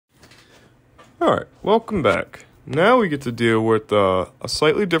Alright, welcome back. Now we get to deal with a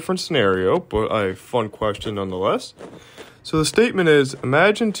slightly different scenario, but a fun question nonetheless. So the statement is,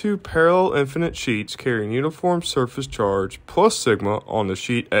 imagine two parallel infinite sheets carrying uniform surface charge plus sigma on the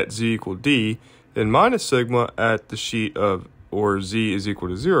sheet at z equal d and minus sigma at the sheet of, or z is equal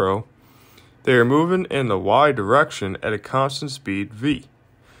to 0. They are moving in the y direction at a constant speed v.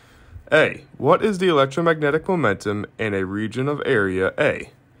 A. What is the electromagnetic momentum in a region of area A?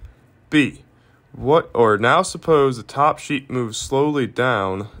 B. Now suppose the top sheet moves slowly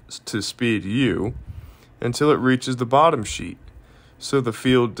down to speed u until it reaches the bottom sheet, so the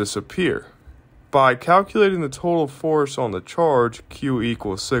field disappear. By calculating the total force on the charge Q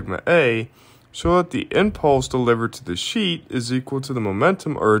equals sigma A, show that the impulse delivered to the sheet is equal to the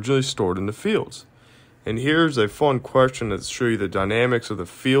momentum originally stored in the fields. And here's a fun question to show you the dynamics of the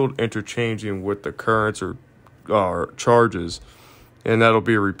field interchanging with the currents or charges. And that'll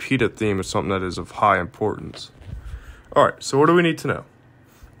be a repeated theme of something that is of high importance. All right, so what do we need to know?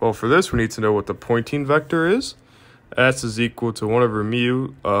 Well, for this, we need to know what the Poynting vector is. S is equal to 1 over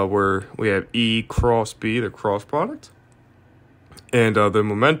mu, where we have E cross B, the cross product. And the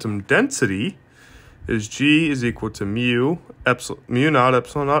momentum density is G is equal to mu naught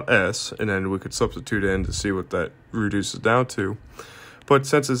epsilon naught S. And then we could substitute in to see what that reduces down to. But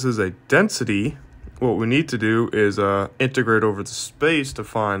since this is a density, what we need to do is integrate over the space to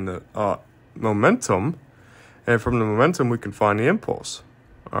find the momentum. And from the momentum, we can find the impulse.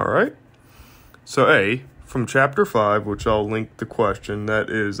 All right. So A, from chapter 5, which I'll link the question,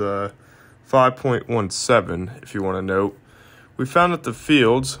 that is 5.17, if you want to note. We found that the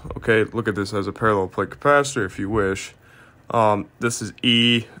fields, okay, look at this as a parallel plate capacitor if you wish. This is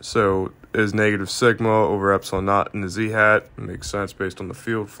E, so is negative sigma over epsilon naught in the z hat. It makes sense based on the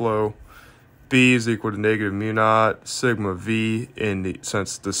field flow. B is equal to negative mu naught sigma v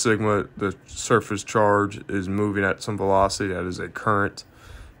since the sigma, the surface charge, is moving at some velocity, that is a current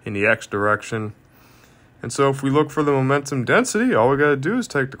in the x direction. And so if we look for the momentum density, all we got to do is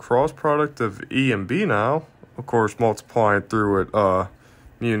take the cross product of E and B now, of course multiplying through it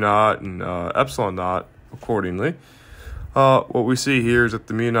mu naught and epsilon naught accordingly. What we see here is that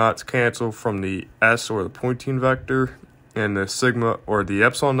the mu naughts cancel from the S or the Poynting vector, and the sigma or the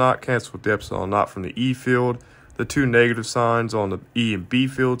epsilon naught cancel with the epsilon naught from the E field. The two negative signs on the E and B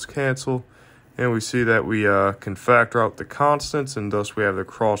fields cancel. And we see that we can factor out the constants, and thus we have the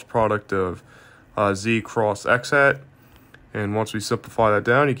cross product of z cross x hat. And once we simplify that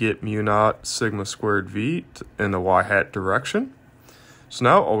down, you get mu naught sigma squared v in the y hat direction. So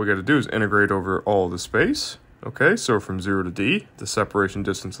now all we got to do is integrate over all the space. Okay, so from 0 to d, the separation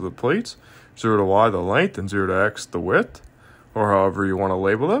distance of the plates, 0 to y, the length, and 0 to x, the width, or however you want to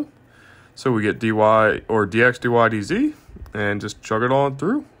label them. So we get dy or dx, dy, dz, and just chug it on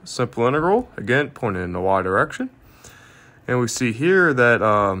through. Simple integral, again, pointing in the y direction. And we see here that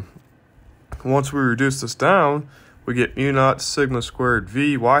once we reduce this down, we get mu naught sigma squared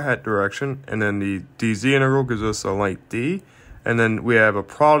v y hat direction, and then the dz integral gives us a length d, and then we have a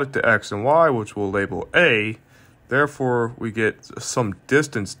product to x and y, which we'll label a. Therefore, we get some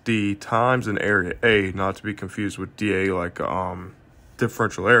distance d times an area a, not to be confused with dA like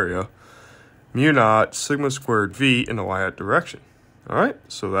differential area, mu naught sigma squared v in the y hat direction. All right,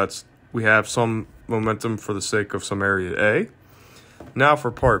 so we have some momentum for the sake of some area a. Now for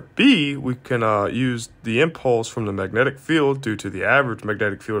part B, we can use the impulse from the magnetic field due to the average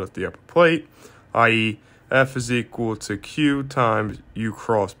magnetic field at the upper plate, i.e. F is equal to Q times U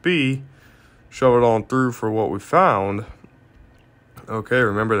cross B. Shove it on through for what we found. Okay,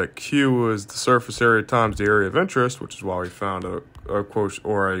 remember that Q is the surface area times the area of interest, which is why we found a quotient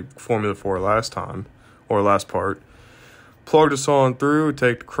or a formula for it last time, or last part. Plug this on through,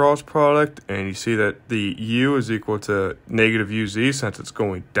 take the cross product, and you see that the U is equal to negative UZ since it's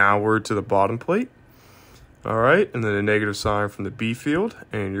going downward to the bottom plate. All right, and then a negative sign from the B field,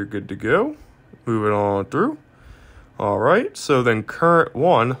 and you're good to go. Move it on through. All right, so then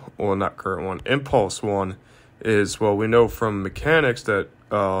impulse one is, well, we know from mechanics that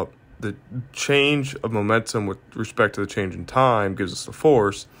the change of momentum with respect to the change in time gives us the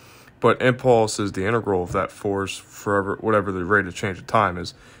force, but impulse is the integral of that force forever, whatever the rate of change of time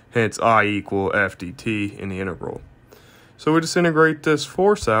is, hence I equal F dt in the integral. So we just integrate this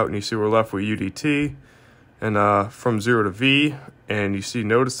force out, and you see we're left with u dt, and from 0 to v, and you see,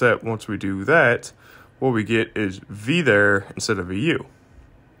 notice that once we do that, what we get is v there instead of a u.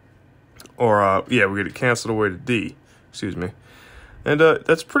 Or, we get it canceled away to d, excuse me. And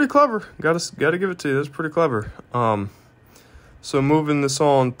that's pretty clever. Gotta give it to you, that's pretty clever. So moving this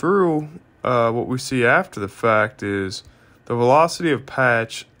on through, what we see after the fact is the The velocity of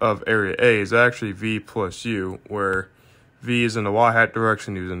patch of area A is actually V plus U, where V is in the y-hat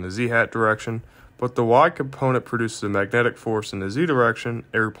direction, U is in the z-hat direction, but the y component produces a magnetic force in the z direction,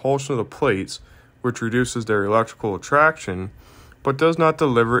 a repulsion of the plates, which reduces their electrical attraction, but does not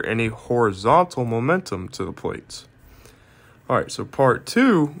deliver any horizontal momentum to the plates. Alright, so part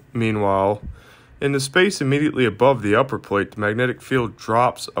 2, meanwhile, in the space immediately above the upper plate, the magnetic field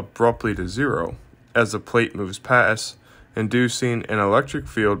drops abruptly to 0 as the plate moves past, inducing an electric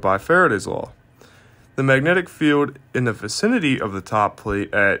field by Faraday's law. The magnetic field in the vicinity of the top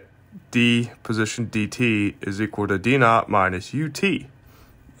plate at D position dt is equal to d0 minus ut.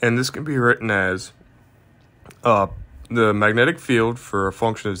 And this can be written as the magnetic field for a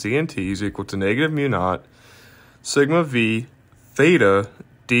function of z and t is equal to negative mu naught sigma v theta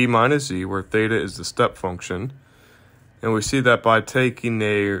d minus z, where theta is the step function. And we see that by taking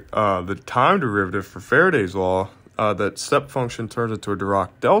the time derivative for Faraday's law, that step function turns into a Dirac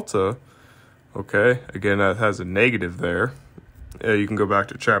delta. Okay, again, that has a negative there. You can go back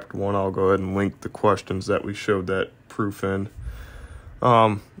to chapter 1. I'll go ahead and link the questions that we showed that proof in.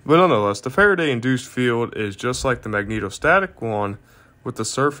 But nonetheless, the Faraday-induced field is just like the magnetostatic one, with the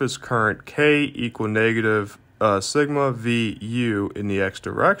surface current K equal negative sigma VU in the x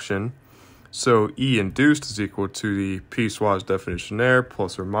direction. So E induced is equal to the piecewise definition there,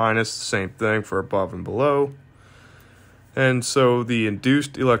 plus or minus, the same thing for above and below. And so the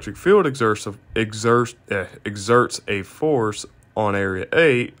induced electric field exerts a force on area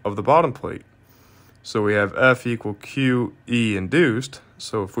A of the bottom plate. So we have F equal Q E induced.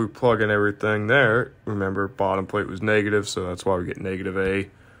 So if we plug in everything there, remember bottom plate was negative, so that's why we get negative A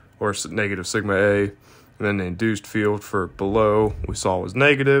or negative sigma A. And then the induced field for below we saw was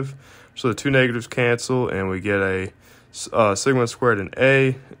negative. So the two negatives cancel and we get a sigma squared in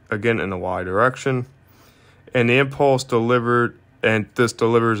A, again in the y direction. And the impulse delivered, and this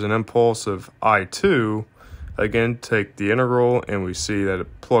delivers an impulse of I2. Again, take the integral, and we see that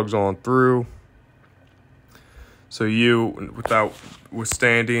it plugs on through. So U, without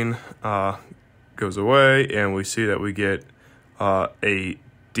withstanding, goes away, and we see that we get a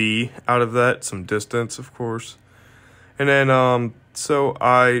D out of that, some distance, of course. And then, so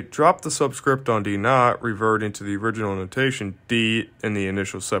I dropped the subscript on D naught, reverting to the original notation D in the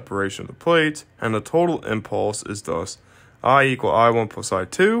initial separation of the plates, and the total impulse is thus I equal I1 plus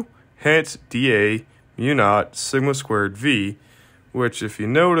I2, hence dA mu naught sigma squared V, which if you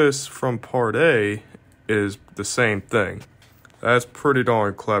notice from part A is the same thing. That's pretty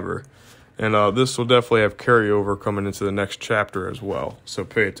darn clever. And this will definitely have carryover coming into the next chapter as well, so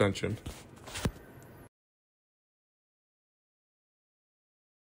pay attention.